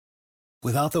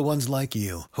Without the ones like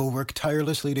you, who work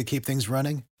tirelessly to keep things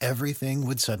running, everything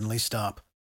would suddenly stop.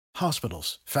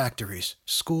 Hospitals, factories,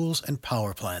 schools, and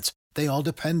power plants, they all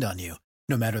depend on you.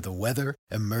 No matter the weather,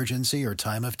 emergency, or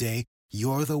time of day,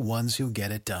 you're the ones who get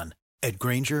it done. At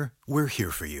Grainger, we're here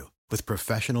for you with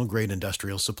professional-grade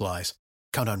industrial supplies.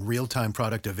 Count on real-time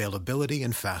product availability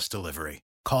and fast delivery.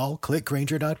 Call, click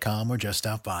Grainger.com, or just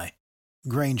stop by.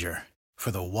 Grainger, for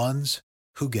the ones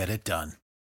who get it done.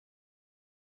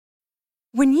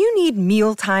 When you need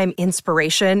mealtime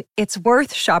inspiration, it's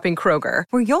worth shopping Kroger,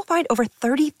 where you'll find over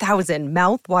 30,000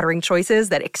 mouth-watering choices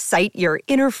that excite your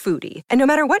inner foodie. And no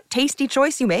matter what tasty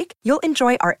choice you make, you'll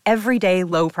enjoy our everyday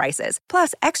low prices,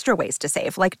 plus extra ways to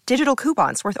save, like digital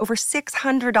coupons worth over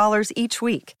 $600 each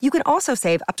week. You can also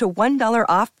save up to $1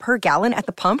 off per gallon at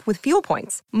the pump with fuel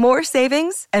points. More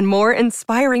savings and more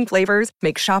inspiring flavors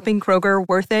make shopping Kroger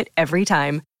worth it every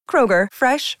time. Kroger,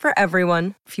 fresh for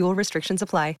everyone. Fuel restrictions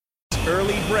apply.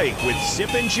 Early Break with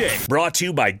Sip and Jake, brought to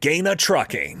you by Gaina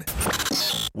Trucking.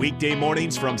 Weekday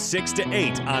mornings from 6 to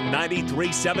 8 on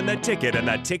 93.7 The Ticket and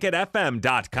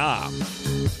theticketfm.com.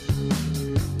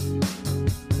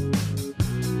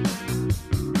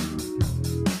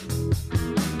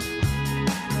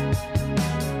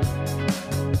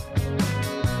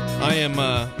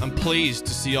 I'm pleased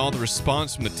to see all the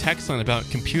response from the text line about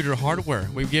computer hardware.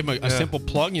 We gave them a simple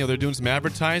plug. They're doing some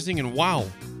advertising, and wow.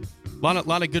 A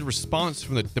lot of good response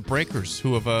from the breakers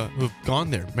who have gone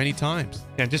there many times.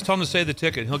 Yeah, just tell him to say the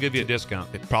ticket. He'll give you a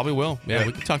discount. It probably will. Yeah,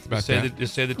 we can talk about that.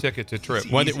 Just say the ticket to Trip.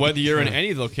 Whether you're in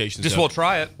any of the locations. We'll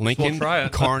try it. Lincoln, we'll try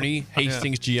it. Carney,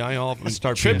 Hastings, GI, all of them.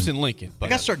 Trips in Lincoln. I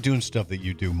got to start doing stuff that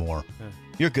you do more. Yeah.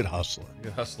 You're a good hustler.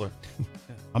 You're a hustler.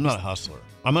 I'm not a hustler.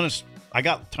 I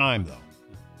got time, though.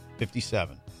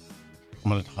 57.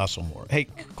 I'm going to hustle more. Hey,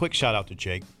 quick shout out to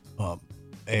Jake,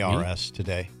 ARS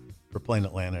today, for playing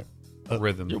Atlanta.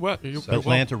 Rhythm.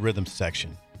 Atlanta Rhythm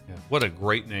Section. Yeah. What a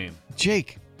great name.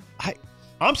 Jake,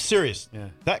 I'm serious. Yeah.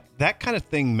 That kind of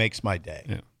thing makes my day.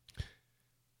 Yeah.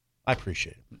 I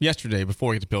appreciate it. Yesterday, before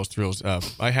we get to Bill's Thrills,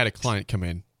 I had a client come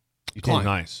in.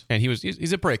 Nice. And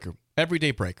he's a breaker,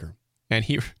 everyday breaker. And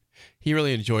he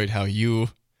really enjoyed how you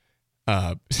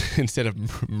instead of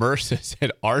MRSA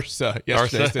said ARSA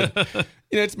yesterday. ARSA? I said,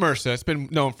 it's MRSA. It's been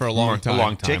known for a long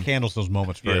time. Jake handles those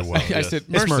moments very well. I said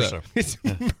MRSA. It's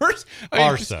MRSA.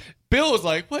 ARSA. Bill was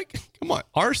like, "What? Come on,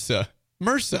 ARSA,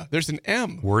 MRSA. There's an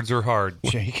M." Words are hard,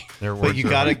 Jake. But you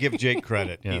got to give Jake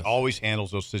credit. Yes. He always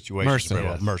handles those situations very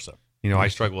well. MRSA. I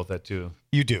struggle with that too.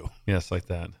 You do. Yes, like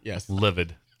that. Yes.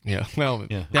 Livid. Yeah. Well,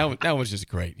 that was just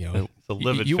great. It's a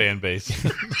livid fan base.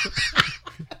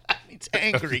 It's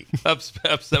angry.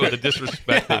 Upset with the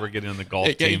disrespect they were getting on the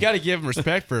golf team. You got to give him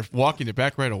respect for walking it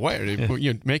back right away.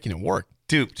 You're making it work.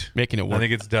 Duped. Making it work. I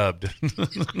think it's dubbed.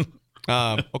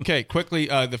 Okay, quickly,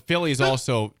 the Phillies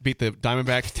also beat the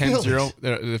Diamondbacks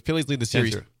 10-0. The Phillies lead the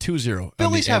series 2-0 on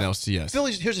the NLCS.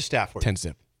 Phillies, here's a stat for you.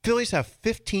 10-zip. Phillies have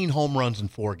 15 home runs in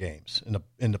 4 games in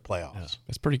the playoffs. Yeah.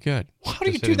 That's pretty good. How do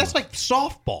you do? That's like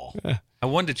softball. Yeah. I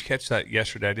wanted to catch that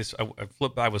yesterday.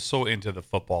 I was so into the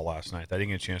football last night that I didn't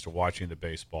get a chance to watch any of the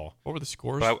baseball. What were the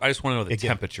scores? But I just want to know the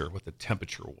temperature. What the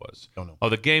temperature was. Don't know. Oh,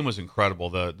 the game was incredible.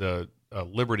 The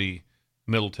Liberty,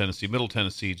 Middle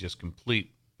Tennessee, just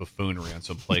complete buffoonery on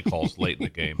some play calls late in the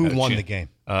game. Who won the game?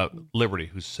 Liberty,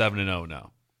 who's 7-0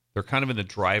 now. They're kind of in the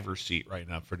driver's seat right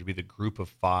now for it to be the group of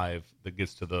 5 that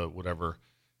gets to the whatever,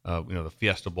 the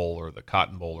Fiesta Bowl or the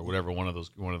Cotton Bowl or whatever one of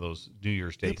those New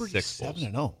Year's Day Liberty 6 bowls.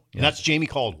 7-0. And that's Jamie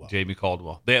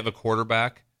Caldwell. They have a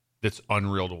quarterback that's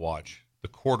unreal to watch. The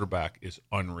quarterback is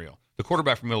unreal. The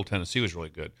quarterback from Middle Tennessee was really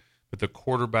good, but the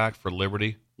quarterback for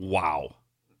Liberty, wow,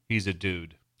 he's a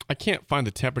dude. I can't find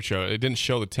the temperature. It didn't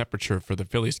show the temperature for the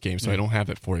Phillies game, so I don't have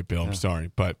it for you, Bill. I'm sorry,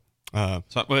 but.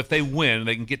 So if they win,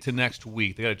 they can get to next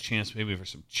week. They got a chance maybe for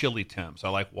some chilly temps. I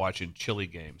like watching chilly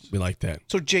games. We like that.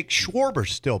 So Jake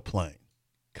Schwarber's still playing.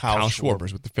 Kyle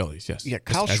Schwarber's with the Phillies, yes. Yeah,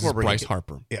 Kyle Schwarber. Bryce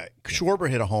Harper. Yeah, Schwarber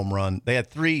hit a home run. They had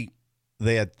three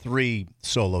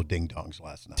solo ding-dongs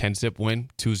last night. 10-zip win,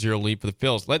 2-0 lead for the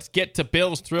Phils. Let's get to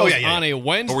Bill's Thrills on a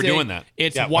Wednesday. Oh, we're doing that.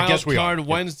 It's Wild Card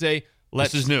Wednesday.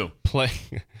 This is new.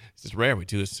 This is rare. We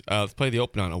do this. Let's play the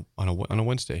open on a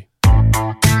Wednesday.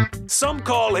 Some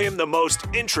call him the most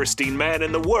interesting man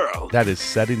in the world. That is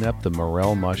setting up the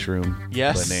morel mushroom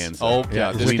bonanza. Oh,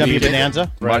 yeah. Is it going to be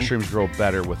bonanza? Mushrooms grow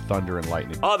better with thunder and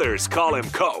lightning. Others call him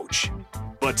Coach.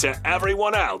 But to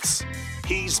everyone else,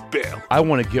 he's Bill. I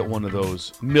want to get one of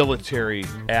those military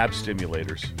ab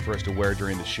stimulators for us to wear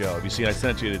during the show. Have you seen? I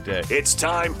sent it to you today. It's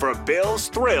time for Bill's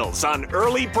Thrills on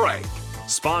Early Break.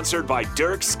 Sponsored by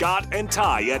Dirk, Scott, and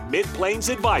Ty at MidPlains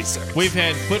Advisors. We've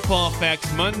had Football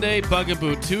Facts Monday,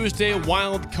 Bugaboo Tuesday,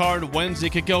 Wild Card Wednesday.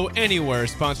 Could go anywhere.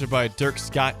 Sponsored by Dirk,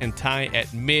 Scott, and Ty at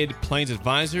MidPlains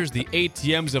Advisors, the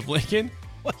ATMs of Lincoln.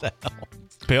 What the hell?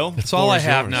 Bill, That's all I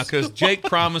have now because Jake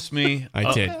promised me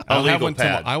I did. a I'll have legal one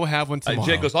pad. I will have one tomorrow.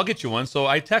 Jake goes, I'll get you one. So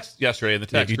I texted yesterday in the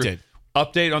text you group, did.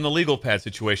 update on the legal pad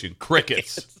situation.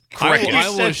 Crickets. I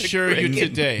will assure you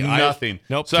today. Nothing.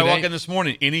 Nope. So I walk in this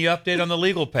morning. Any update on the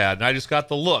legal pad? And I just got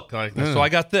the look. So I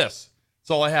got this.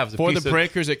 That's all I have. Is a For piece the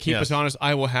breakers that keep us honest,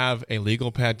 I will have a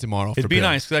legal pad tomorrow. It'd for be Bill.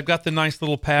 nice because I've got the nice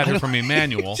little pad here from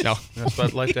Emmanuel. No. That's what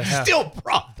I'd like to have. Still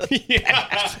brought the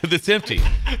It's empty.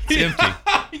 It's empty.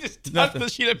 You just tucked Nothing. the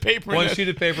sheet of paper One in it. sheet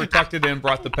of paper, tucked it in,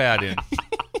 brought the pad in.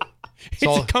 It's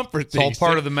a comfort thing. It's all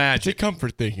part of the magic. It's a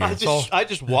comfort thing here. I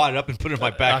just wad it up and put it in my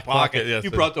back pocket. Yes,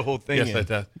 you brought the whole thing yes, in. Like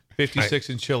that. 56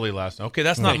 in chilly last night. Okay,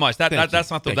 that's not much. That's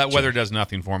not Thank that you. weather does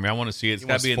nothing for me. I want to see it. It's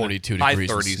got to be in 42 the high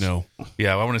degrees and 30s. snow.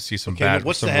 Yeah, I want to see some Okay, bad,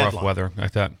 what's some the rough headline? weather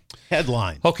like that.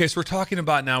 Headline. Okay, so we're talking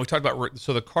about now. We talked about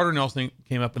so the Carter Nelson thing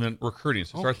came up and then recruiting.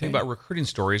 So I started thinking about recruiting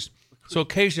stories. So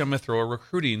occasionally I'm going to throw a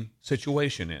recruiting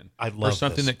situation in. I love or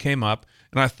something this. that came up,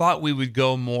 and I thought we would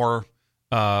go more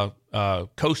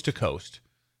coast to coast.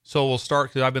 So we'll start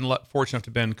because I've been fortunate enough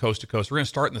to been coast to coast. We're going to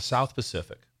start in the South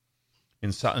Pacific,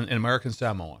 in American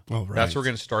Samoa. Oh, right. That's where we're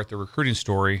going to start the recruiting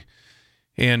story,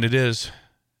 and it is.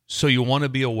 So you want to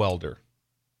be a welder.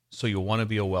 So you want to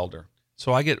be a welder.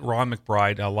 So I get Ron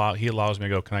McBride. He allows me to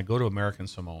go. Can I go to American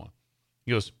Samoa?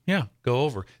 He goes, yeah, go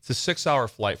over. It's a 6-hour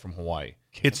flight from Hawaii.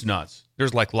 It's nuts.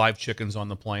 There's like live chickens on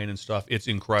the plane and stuff. It's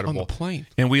incredible. On the plane.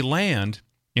 And we land,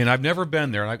 and I've never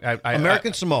been there. And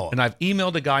American Samoa. And I've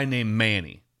emailed a guy named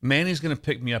Manny. Manny's going to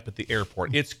pick me up at the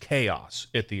airport. It's chaos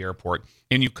at the airport.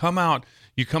 And you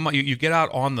get out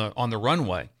on the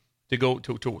runway to go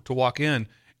to walk in,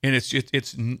 and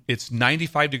it's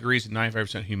 95 degrees and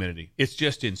 95% humidity. It's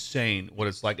just insane what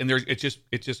it's like. And it's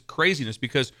just craziness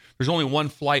because there's only one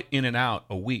flight in and out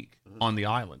a week on the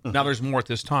island. Now there's more at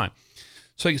this time.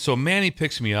 So Manny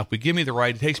picks me up. We give me the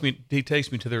ride. He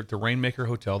takes me to the Rainmaker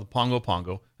Hotel, the Pongo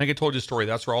Pongo. I think I told you the story.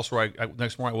 That's where also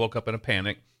next morning I woke up in a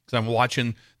panic because I'm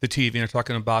watching the TV and they're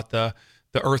talking about the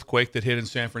earthquake that hit in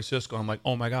San Francisco. I'm like,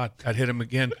 oh my God, I'd hit him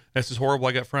again. This is horrible.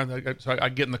 I got friends. So I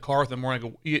get in the car with them more. I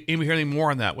go, you even hear any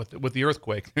more on that with the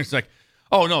earthquake? It's like,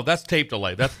 oh no, that's tape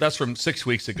delay. That's from 6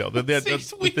 weeks ago. The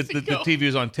TV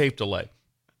is on tape delay.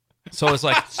 So it's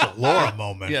like It's a Laura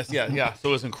moment. yes, yeah. So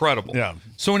it was incredible. Yeah.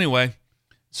 So anyway,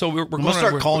 so we're going to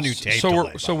start calling you tape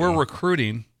delay, So we're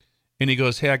recruiting, and he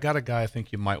goes, "Hey, I got a guy I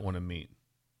think you might want to meet.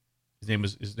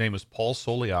 His name is Paul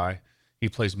Soliai. He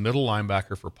plays middle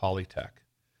linebacker for Polytech."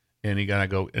 And we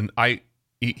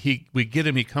get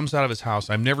him. He comes out of his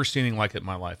house. I've never seen anything like it in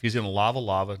my life. He's in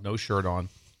lava, no shirt on,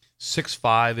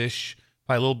 6'5"-ish,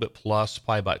 probably a little bit plus,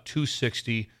 probably about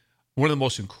 260. One of the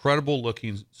most incredible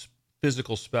looking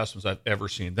physical specimens I've ever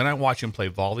seen. Then I watch him play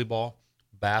volleyball,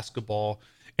 basketball,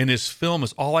 and his film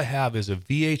is all I have is a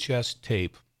VHS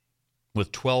tape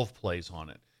with 12 plays on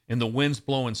it. And the wind's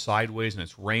blowing sideways and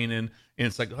it's raining. And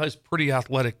it's like, oh, he's a pretty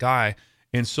athletic guy.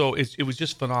 And so it was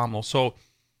just phenomenal. So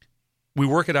we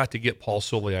work it out to get Paul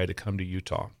Soliai to come to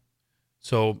Utah.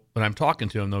 So when I'm talking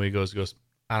to him, though, he goes,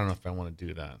 I don't know if I want to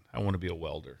do that. I want to be a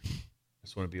welder. I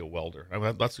just want to be a welder.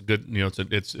 That's a good,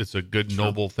 it's a good,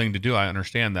 noble thing to do. I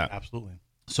understand that. Absolutely.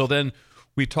 So then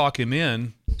we talk him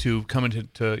in to come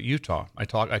into Utah.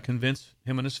 I convince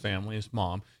him and his family, his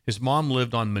mom. His mom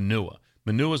lived on Manua.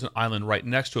 Manua is an island right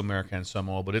next to American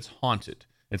Samoa, but it's haunted.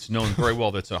 It's known very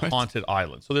well that it's a haunted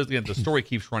island. So the story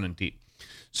keeps running deep.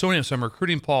 So anyway, I'm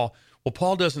recruiting Paul. Well,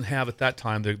 Paul doesn't have at that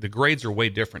time, the grades are way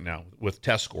different now with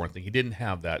test score and things. He didn't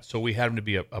have that. So we had him to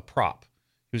be a prop.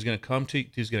 He was going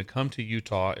to come to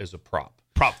Utah as a prop.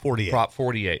 Prop 48. Prop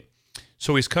 48.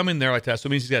 So he's coming there like that. So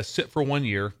it means he's got to sit for 1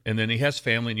 year, and then he has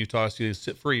family in Utah, so he's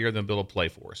sit for a year, then be able to play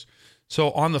for us. So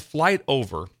on the flight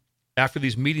over, after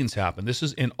these meetings happen, this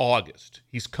is in August,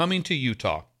 he's coming to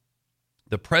Utah.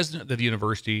 The president of the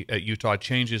university at Utah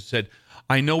said,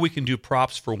 I know we can do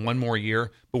props for 1 more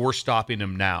year, but we're stopping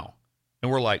him now. And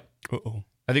we're like, Uh-oh.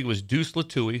 I think it was Deuce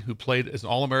Latouille, who played as an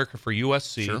All-American for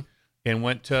USC. Sure. And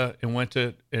went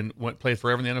played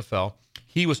forever in the NFL.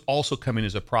 He was also coming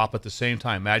as a prop at the same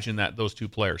time. Imagine that, those two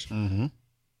players. Mm-hmm.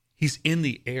 He's in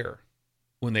the air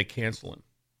when they cancel him.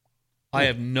 I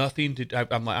have nothing to.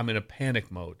 I'm in a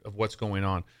panic mode of what's going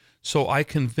on. So I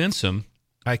convince him.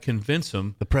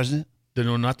 The president?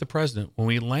 No, not the president. When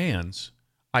he lands,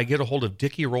 I get a hold of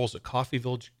Dickie Rolls at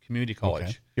Coffeyville Community College.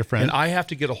 Okay. Your friend. And I have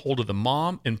to get a hold of the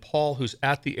mom and Paul, who's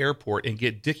at the airport, and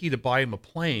get Dickie to buy him a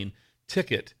plane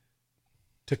ticket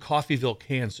to Coffeyville,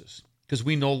 Kansas. because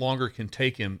we no longer can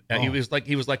take him. He was like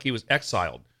he was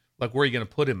exiled. Like, where are you going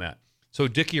to put him at? So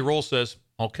Dickie Roll says,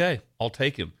 okay, I'll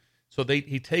take him. So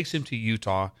he takes him to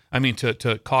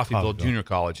Coffeyville Junior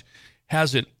College,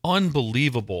 has an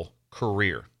unbelievable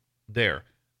career there.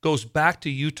 Goes back to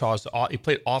Utah. He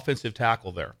played offensive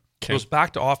tackle there. Okay. Goes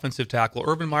back to offensive tackle.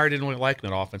 Urban Meyer didn't really like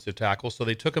him at offensive tackle, so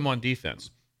they took him on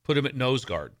defense, put him at nose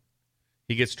guard.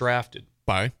 He gets drafted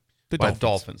by the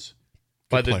Dolphins.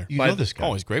 This guy.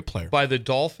 Oh, he's a great player. By the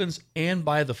Dolphins and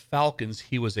by the Falcons,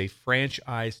 he was a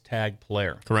franchise tag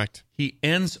player. Correct. He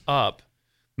ends up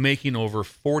making over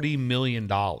 $40 million.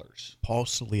 Paul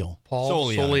Soliai.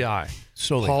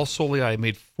 Paul Soliai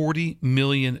made $40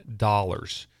 million.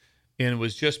 And it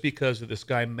was just because of this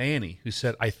guy, Manny, who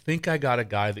said, I think I got a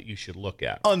guy that you should look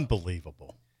at.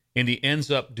 Unbelievable. And he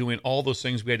ends up doing all those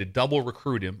things. We had to double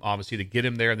recruit him, obviously, to get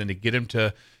him there, and then to get him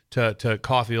to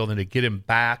Coffeyville, and then to get him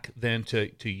back then to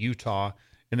Utah,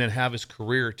 and then have his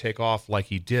career take off like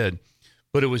he did.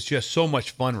 But it was just so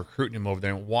much fun recruiting him over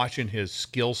there and watching his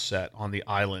skill set on the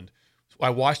island.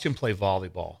 I watched him play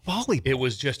volleyball. It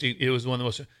was one of the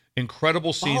most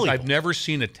incredible scenes. I've never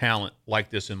seen a talent like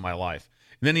this in my life.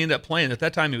 And then he ended up playing. At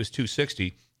that time, he was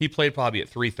 260. He played probably at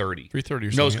 330. 330 or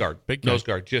nose something. guard. Big nose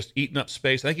guard. Just eating up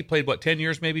space. I think he played, 10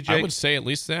 years maybe, Jake? I would say at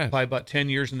least that. Probably about 10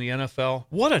 years in the NFL.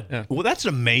 Well, that's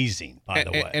amazing, by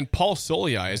the way. And Paul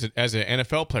Soliai, as an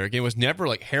NFL player, again, was never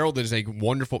like heralded as a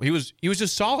wonderful. He was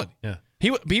just solid. Yeah. He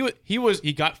got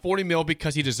 $40 million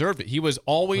because he deserved it. He was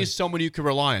always someone you could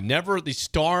rely on. Never the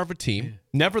star of a team,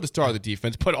 never the star of the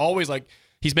defense, but always like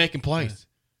he's making plays.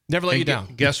 Never let you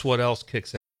down. Guess what else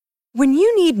kicks in? When you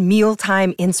need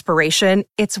mealtime inspiration,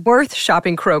 it's worth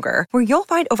shopping Kroger, where you'll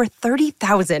find over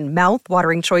 30,000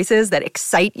 mouth-watering choices that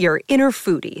excite your inner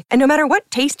foodie. And no matter what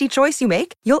tasty choice you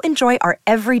make, you'll enjoy our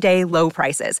everyday low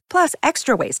prices, plus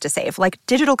extra ways to save, like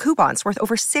digital coupons worth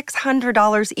over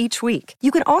 $600 each week.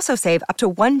 You can also save up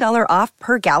to $1 off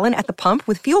per gallon at the pump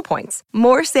with fuel points.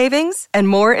 More savings and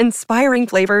more inspiring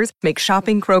flavors make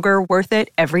shopping Kroger worth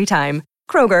it every time.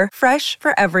 Kroger, fresh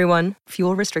for everyone.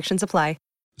 Fuel restrictions apply.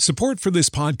 Support for this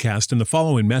podcast and the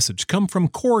following message come from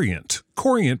Corient.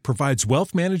 Corient provides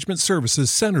wealth management services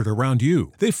centered around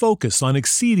you. They focus on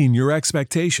exceeding your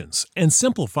expectations and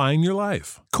simplifying your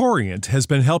life. Corient has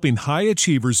been helping high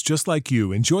achievers just like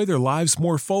you enjoy their lives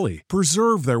more fully,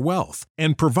 preserve their wealth,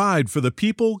 and provide for the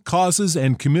people, causes,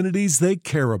 and communities they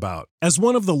care about. As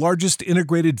one of the largest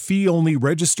integrated fee-only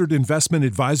registered investment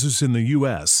advisors in the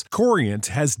U.S., Corient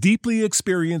has deeply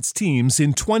experienced teams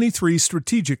in 23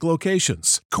 strategic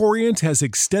locations. Corient has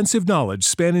extensive knowledge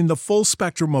spanning the full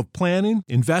spectrum of planning,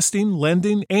 investing,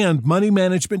 lending, and money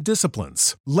management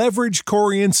disciplines. Leverage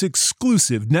Corient's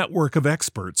exclusive network of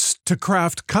experts to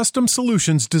craft custom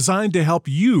solutions designed to help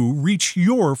you reach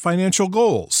your financial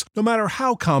goals, no matter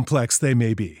how complex they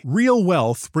may be. Real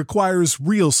wealth requires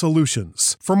real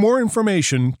solutions. For more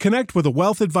information, connect with a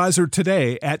wealth advisor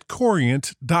today at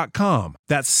Corient.com.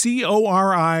 That's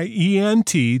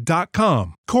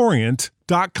Corient.com.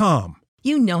 Corient.com.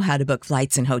 You know how to book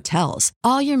flights and hotels.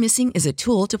 All you're missing is a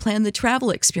tool to plan the travel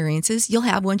experiences you'll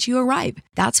have once you arrive.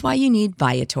 That's why you need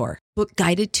Viator. Book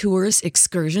guided tours,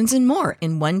 excursions, and more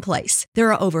in one place.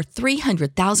 There are over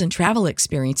 300,000 travel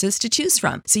experiences to choose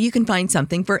from, so you can find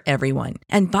something for everyone.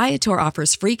 And Viator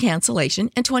offers free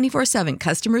cancellation and 24/7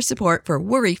 customer support for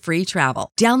worry-free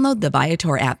travel. Download the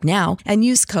Viator app now and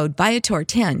use code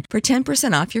Viator10 for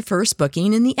 10% off your first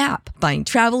booking in the app. Find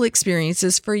travel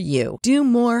experiences for you. Do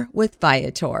more with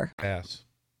Viator.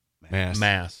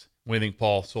 Mass. What do you think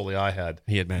Paul Soliai had?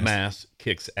 He had mass. Mass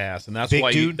kicks ass. And that's Big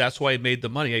why dude. that's why he made the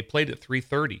money. He played at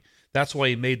 330. That's why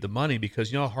he made the money,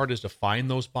 because you know how hard it is to find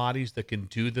those bodies that can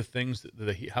do the things,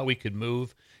 how he could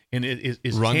move. And his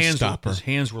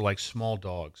hands were like small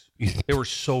dogs. They were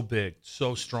so big,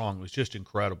 so strong. It was just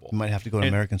incredible. You might have to go to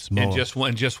American Samoa. And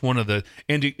just one of the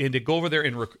and to go over there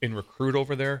and recruit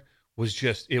over there was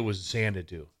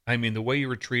Xanadu. I mean, the way you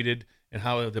were treated and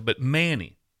how. But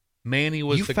Manny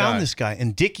was the guy. You found this guy,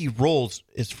 and Dickie Rolls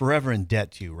is forever in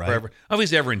debt to you, right? Forever. I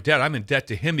was ever in debt. I'm in debt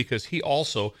to him because he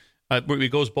also.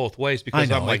 It goes both ways, because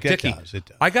I'm like, Dickie, it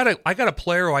does. I got a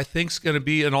player who I think's going to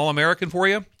be an All-American for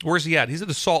you. Where's he at? He's at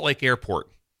the Salt Lake Airport.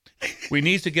 We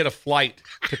need to get a flight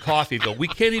to Coffeyville. We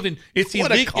can't even. It's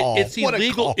illegal. It's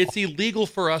illegal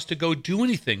for us to go do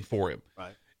anything for him.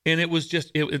 Right. And it was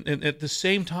just. And at the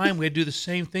same time, we had to do the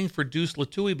same thing for Deuce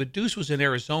Latouille, but Deuce was in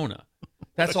Arizona.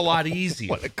 That's a lot easier.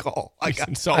 What a call. I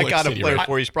got City, a player right?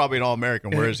 for you. He's probably an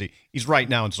All-American. Where is he? He's right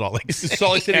now in Salt Lake City.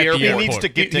 Salt Lake City Airport. He needs to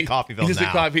get to Coffeyville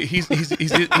now.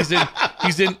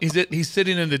 He's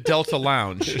sitting in the Delta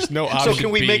Lounge. There's no So option.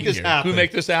 can we make this happen? Can we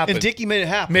make this happen? And Dickie made it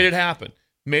happen. Made it happen.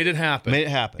 Made it happen. Made it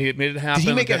happen. He made it happen. Did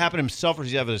he make it happen himself, or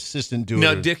does he have an assistant do it?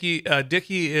 No, Dickie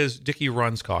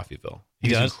runs Coffeyville.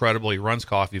 He's incredible. He runs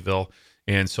Coffeyville,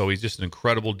 and so he's just an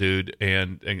incredible dude.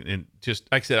 And just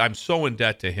like I said, I'm so in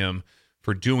debt to him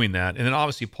for doing that. And then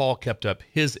obviously Paul kept up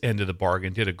his end of the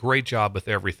bargain, did a great job with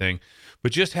everything.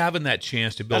 But just having that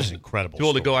chance to build, that's incredible. To be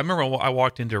able to go. I remember I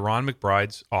walked into Ron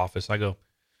McBride's office. I go,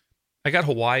 I got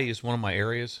Hawaii as one of my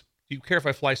areas. Do you care if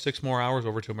I fly 6 more hours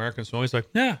over to American Samoa? He's like,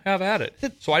 yeah, have at it.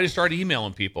 So I just started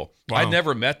emailing people. Wow. I'd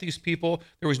never met these people.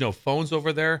 There was no phones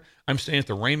over there. I'm staying at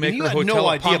the Rainmaker Hotel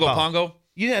at Pongo.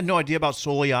 You had no idea about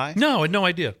Solei? No, I had no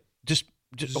idea. Just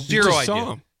zero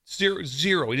idea.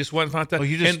 Zero. He just went and found that.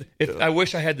 I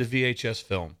wish I had the VHS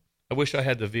film.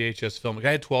 I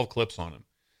had 12 clips on him.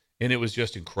 And it was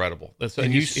just incredible.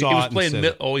 And you saw it.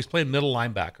 He's playing middle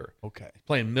linebacker. Okay.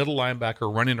 Playing middle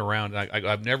linebacker, running around.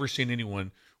 I've never seen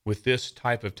anyone with this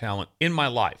type of talent in my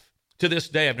life. To this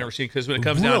day, I've never seen, because when it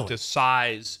comes down to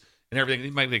size and everything,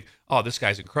 you might think, oh, this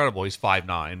guy's incredible. He's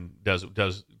 5'9",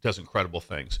 does incredible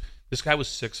things. This guy was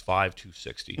 6'5",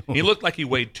 260. He looked like he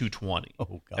weighed 220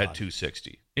 at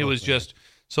 260. It was just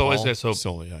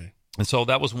and so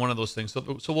that was one of those things. So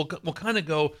we'll kind of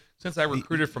go, since I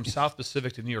recruited from South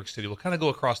Pacific to New York City, we'll kind of go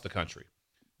across the country.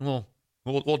 And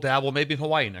we'll dabble maybe in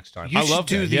Hawaii next time. I love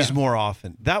to do these more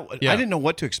often. I didn't know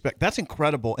what to expect. That's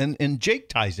incredible, and Jake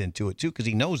ties into it too because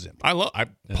he knows him.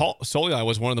 Paul Solei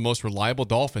was one of the most reliable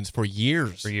Dolphins for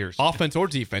years. Offense or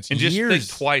defense. And just think,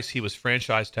 twice he was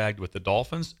franchise tagged with the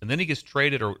Dolphins, and then he gets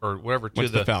traded or whatever to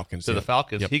the Falcons. The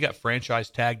Falcons, he got franchise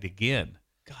tagged again.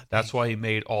 God, that's why he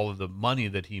made all of the money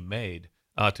that he made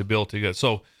to build together.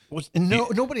 So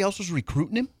nobody else was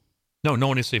recruiting him. No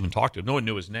one used to even talk to him. No one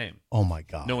knew his name. Oh, my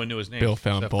God. No one knew his name. Bill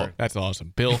found Paul. That's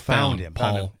awesome. Bill found him.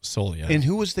 Paul Solei. And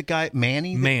who was the guy?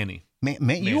 Manny? Manny.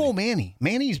 You owe Manny.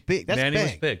 Manny's big.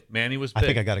 Manny was big. I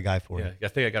think I got a guy for you. I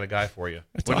think I got a guy for you.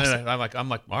 That's awesome. I'm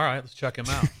like, all right, let's check him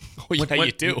out.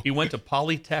 You do. He went to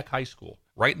Polytech High School,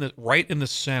 right in the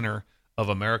center of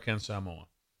American Samoa.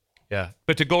 Yeah.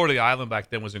 But to go to the island back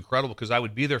then was incredible because I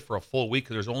would be there for a full week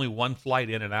because there's only one flight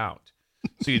in and out.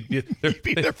 So you'd be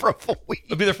there for a full week.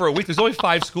 I'd be there for a week. There's only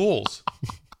 5 schools.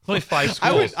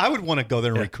 I would want to go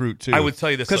there and recruit too. I would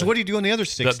tell you this because what do you do in the other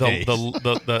 6 days?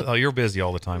 You're busy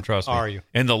all the time. Trust me. Are you?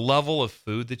 And the level of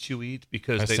food that you eat,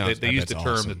 because they use the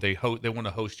term that they want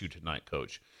to host you tonight,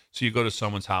 Coach. So you go to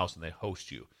someone's house and they host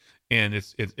you, and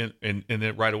and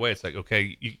then right away it's like,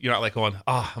 okay, you're not like going,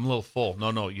 I'm a little full.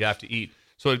 No, you have to eat.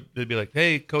 So they'd be like,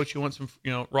 "Hey, Coach, you want some,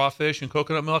 raw fish and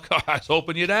coconut milk?" I was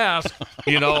hoping you'd ask,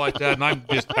 like that. And I'm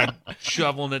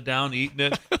shoveling it down, eating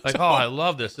it. Like, I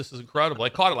love this. This is incredible. I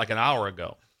caught it like an hour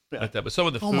ago. Like that. But some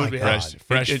of the food we had,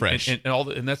 fresh,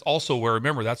 and that's also where,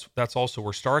 remember, that's also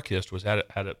where Starkist was had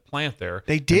a plant there.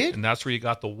 They did, and that's where you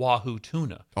got the Wahoo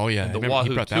tuna. Oh yeah, and the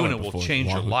Wahoo tuna will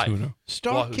change your life.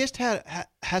 Starkist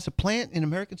has a plant in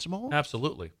American Samoa.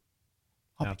 Absolutely.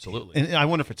 Absolutely. And I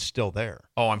wonder if it's still there.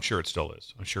 Oh, I'm sure it still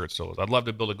is. I'd love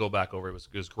to be able to go back over. It was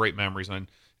great memories. And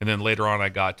then later on, I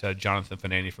got Jonathan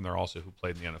Fanani from there also, who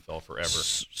played in the NFL forever.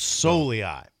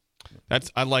 Solei.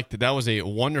 I liked it. That was a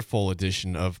wonderful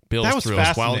edition of Bill's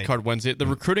Thrills Wild Card Wednesday. The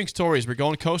recruiting stories. We're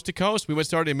going coast to coast. We went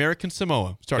started American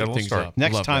Samoa. Things up.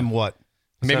 Next time, what?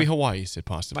 Maybe Hawaii, you said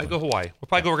possibly. Might go Hawaii.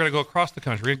 We're going to go across the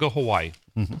country. We're going to go Hawaii.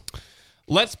 Mm-hmm.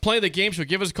 Let's play the game. So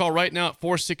give us a call right now at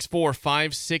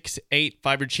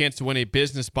 464-5685. Your chance to win a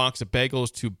business box of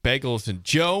bagels to Bagels and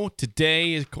Joe.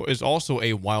 Today is also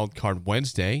a Wild Card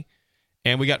Wednesday.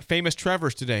 And we got famous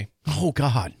Trevors today. Oh,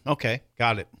 God. Okay.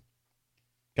 Got it.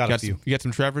 Got a few. You got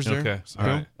some Trevors there? Okay. All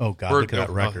right. Oh, God. Look at that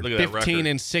record. 15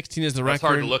 and 16 is the record. That's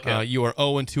hard to look at. You are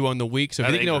 0-2 on the week. So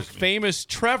if you think famous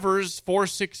Trevors,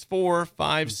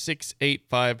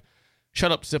 464-5685. Shut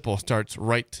Up Sipple starts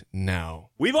right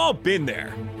now. We've all been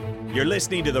there. You're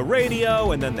listening to the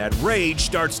radio, and then that rage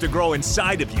starts to grow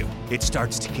inside of you. It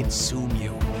starts to consume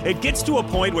you. It gets to a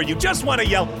point where you just want to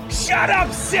yell, "Shut up,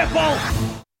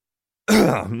 Sipple!"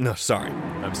 No, sorry.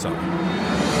 I'm sorry.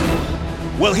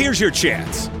 Well, here's your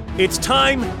chance. It's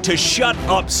time to shut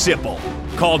up, Sipple.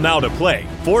 Call now to play.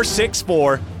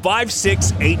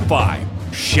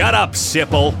 464-5685. Shut up,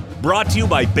 Sipple. Brought to you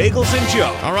by Bagels and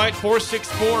Joe. All right,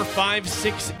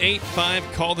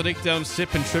 464-5685. Call the Takedown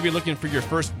Sip and Trivia, looking for your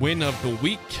first win of the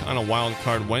week on a Wild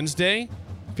Card Wednesday.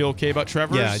 Feel okay about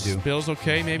Trevor's? Yeah, I do. Bill's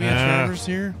okay maybe on Trevor's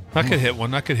here? I could hit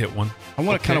one. I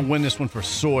want to kind of win this one for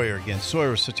Sawyer again. Sawyer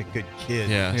was such a good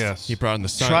kid. Yeah. Yes. He brought in the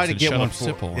sun. Try to get one for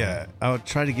Sipple. Yeah, I would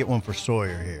try to get one for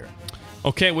Sawyer here.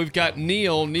 Okay, we've got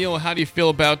Neil. Neil, how do you feel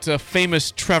about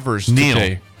famous Trevors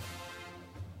today?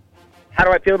 How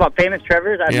do I feel about famous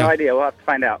Trevors? I have no idea. We'll have to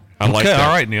find out. Okay, all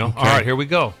right, Neil. Okay. All right, here we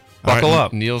go. Buckle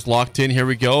up. Neil's locked in. Here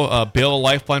we go. Bill, a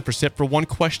lifeline for Sip for one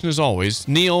question as always.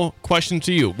 Neil, question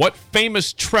to you. What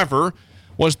famous Trevor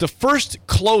was the first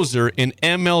closer in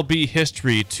MLB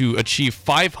history to achieve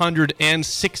 500 and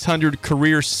 600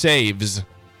 career saves?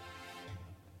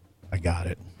 I got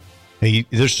it. Hey,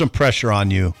 there's some pressure on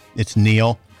you. It's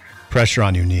Neil. Pressure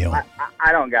on you, Neil.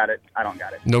 I don't got it.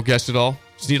 No guess at all?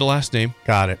 Just need a last name.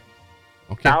 Got it.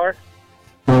 Okay. Bauer?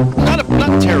 Not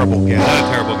a terrible guess. Not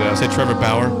a terrible guess. Say Trevor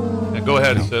Bauer. Yeah, go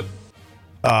ahead, Sip.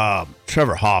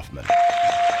 Trevor Hoffman.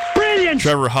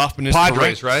 Trevor Hoffman is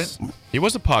Padres, correct. right? He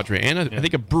was a Padre and I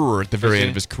think a Brewer at the very end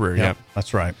of his career. Yeah,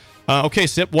 that's right. Okay,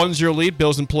 Sip, 1-0 lead.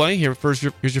 Bills in play. Here's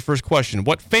your first question.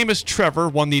 What famous Trevor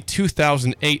won the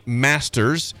 2008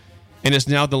 Masters and is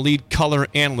now the lead color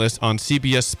analyst on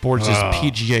CBS Sports'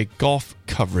 PGA golf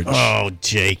coverage? Oh,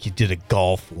 Jake, you did a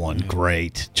golf one.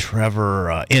 Great.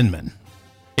 Trevor Inman.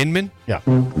 Inman? Yeah.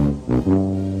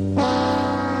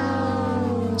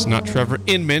 It's not Trevor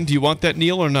Inman. Do you want that,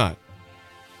 Neil, or not?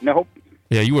 Nope.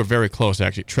 Yeah, you were very close,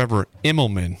 actually. Trevor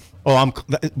Immelman. Oh,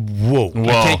 whoa.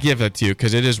 I can't give that to you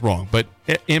because it is wrong. But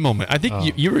Immelman, I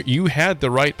think you had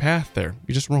the right path there.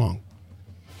 You're just wrong.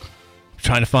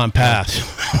 Trying to find paths.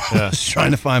 Just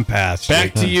trying to find paths.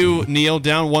 Back to you, Neil.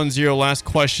 Down 1-0. Last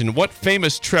question. What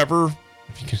famous Trevor,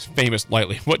 if you can famous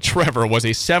lightly, what Trevor was a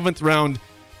 7th-round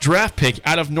draft pick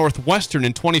out of Northwestern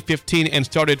in 2015 and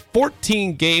started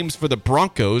 14 games for the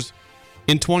Broncos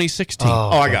in 2016?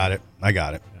 I got it.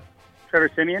 Trevor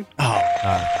Simeon?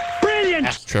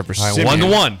 Brilliant! Trevor All right,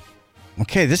 Simeon. 1-1.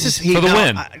 Okay, this is For the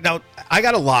win. Now, I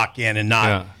got to lock in and not.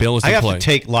 Yeah. Bill is I in have play. to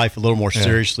take life a little more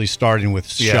seriously, starting with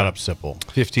Shut Up, Sipple.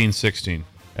 15-16.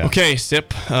 Yeah. Okay,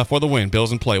 Sip, for the win.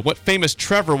 Bills in play. What famous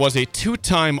Trevor was a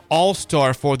 2-time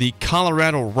All-Star for the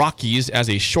Colorado Rockies as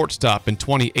a shortstop in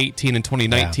 2018 and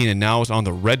 2019 and now is on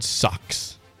the Red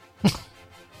Sox?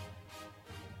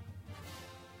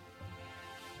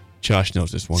 Josh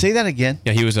knows this one. Say that again.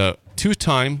 Yeah, he was a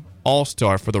 2-time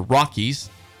All-Star for the Rockies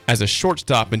as a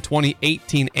shortstop in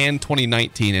 2018 and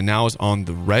 2019 and now is on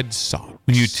the Red Sox.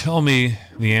 When you tell me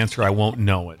the answer, I won't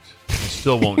know it. I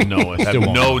still won't know it. I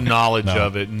have no knowledge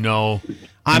of it. No.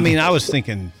 I mean, I was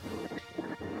thinking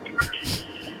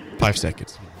 5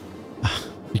 seconds.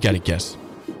 You got to guess.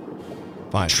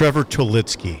 5. Trevor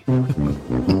Tulitsky.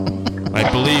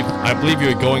 I believe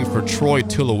you were going for Troy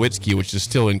Tulowitzki, which is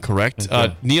still incorrect.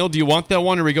 Neil, do you want that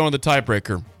one, or are we going to the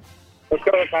tiebreaker? Let's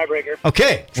go with tiebreaker.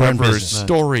 Okay.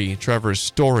 Trevor's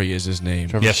Story is his name.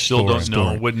 Yes, still don't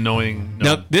know. Wouldn't knowing.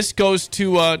 No. Now, this goes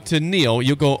to Neil.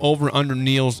 You'll go over under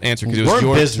Neil's answer because it was We're in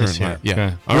your business turn. here.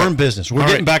 Yeah. Okay. We're in business. We're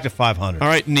getting back to 500. All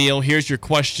right, Neil, here's your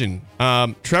question.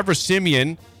 Trevor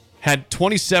Simeon had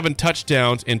 27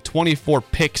 touchdowns and 24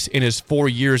 picks in his 4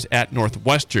 years at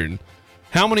Northwestern.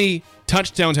 How many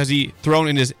touchdowns has he thrown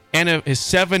in his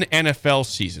 7 NFL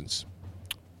seasons,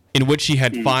 in which he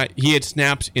had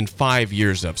snaps in 5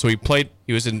 years of? So he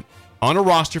was on a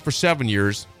roster for 7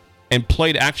 years and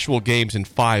played actual games in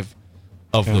 5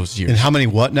 of those years. And how many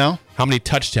what now? How many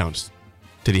touchdowns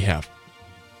did he have?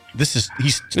 This is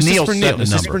This is for Neil.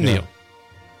 This is for Neil.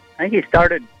 I think he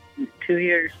started in 2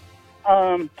 years.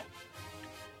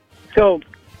 So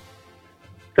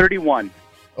 31.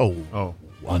 Oh,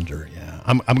 under. Yeah,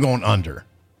 I'm going under.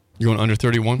 You're going under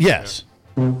 31? Yes.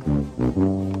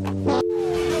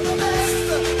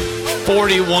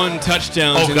 41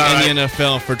 touchdowns in the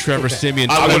NFL for Trevor Simeon.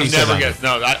 I would have never guessed.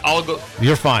 No, I'll go.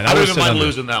 You're fine. I wouldn't mind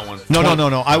losing that one. No.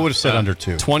 I would have said under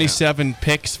 2. 27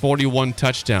 picks, 41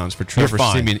 touchdowns for Trevor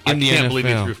Simeon in the NFL. I can't believe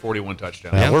he threw 41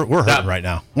 touchdowns. Yeah, we're hurting right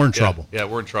now. We're in trouble. Yeah,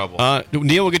 we're in trouble.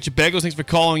 Neil, we'll get you bagels. Thanks for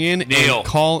calling in. Neil. And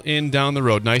call in down the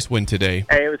road. Nice win today.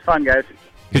 Hey, it was fun, guys.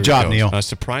 Good job, Neil. A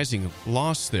surprising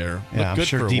loss there. Yeah, good I'm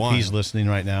sure for a DP's while. listening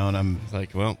right now, and I'm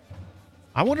like, well,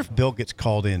 I wonder if Bill gets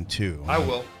called in too. I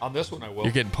will. On this one, I will.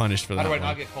 You're getting punished for that. How do I one.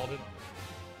 not get called in?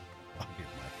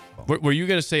 Were you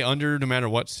going to say under no matter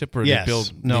what, Sip? Or Yes. did Bill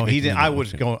No, he did. I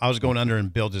was was going under,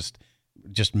 and Bill just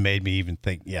made me even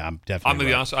think. Yeah, I'm definitely. I'm gonna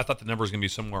be right. honest. I thought the number was gonna be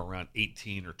somewhere around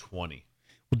 18 or 20.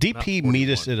 Will DP meet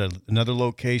us at another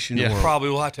location? Yeah. or- Probably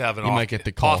we'll have to have an You might get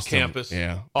the call off campus.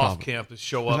 Yeah, off probably. campus.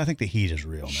 Show 'cause up. I think the heat is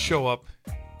real now. Show up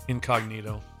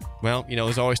incognito. Well,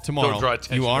 there's always tomorrow. Don't draw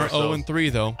attention You to are ourselves.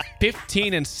 0-3 though.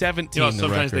 15 and 17. the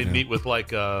Sometimes record they now. meet with like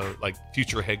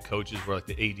future head coaches, where like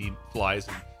the AD flies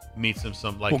and meets them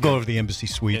some like. We'll go over to the embassy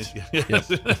suites. Yes. Up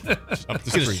the Get a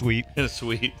street. suite. In a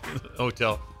suite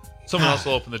hotel. Someone else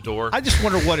will open the door. I just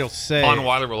wonder what he'll say. Von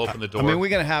Weiler will open the door. I mean,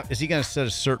 is he going to set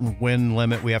a certain win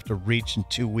limit we have to reach in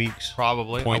 2 weeks?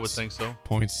 Probably. I would Points. think so.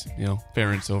 Points,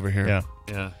 Ferentz over here. Yeah.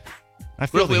 Yeah. I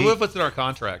feel We live within our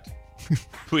contract.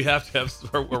 We have to have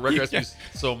our record has to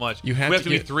be so much. You we have have to to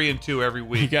be get- 3-2 every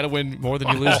week. You got to win more than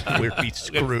you lose. We'd be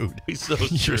screwed. We're so You're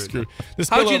screwed. screwed. The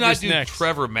How'd you spillover not is do next.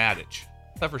 Trevor Maddich?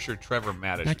 I thought for sure Trevor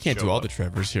Maddich. I can't would do show all up. the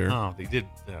Trevors here. Oh, they did.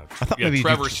 I thought maybe you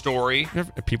Trevor did- Story.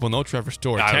 People know Trevor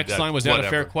Story. I- Text line was not a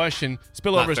fair whatever. question. Not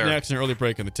Spillover is fair. next, an early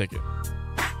break in the ticket.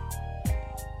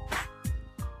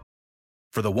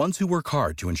 For the ones who work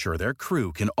hard to ensure their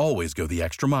crew can always go the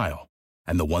extra mile,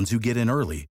 and the ones who get in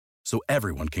early so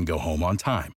everyone can go home on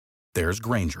time, there's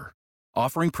Grainger,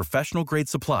 offering professional-grade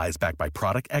supplies backed by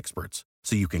product experts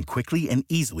so you can quickly and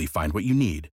easily find what you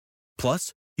need.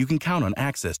 Plus, you can count on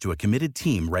access to a committed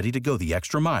team ready to go the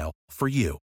extra mile for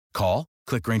you. Call,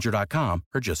 click Grainger.com,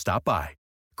 or just stop by.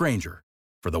 Grainger,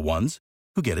 for the ones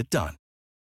who get it done.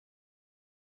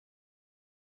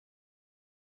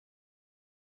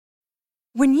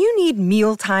 When you need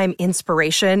mealtime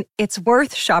inspiration, it's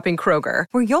worth shopping Kroger,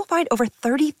 where you'll find over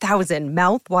 30,000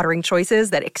 mouth-watering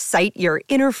choices that excite your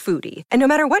inner foodie. And no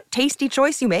matter what tasty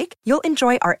choice you make, you'll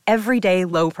enjoy our everyday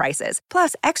low prices,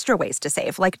 plus extra ways to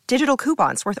save, like digital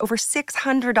coupons worth over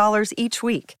 $600 each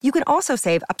week. You can also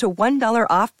save up to $1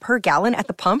 off per gallon at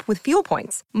the pump with fuel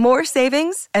points. More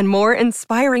savings and more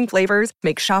inspiring flavors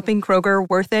make shopping Kroger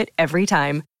worth it every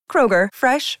time. Kroger,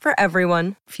 fresh for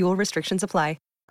everyone. Fuel restrictions apply.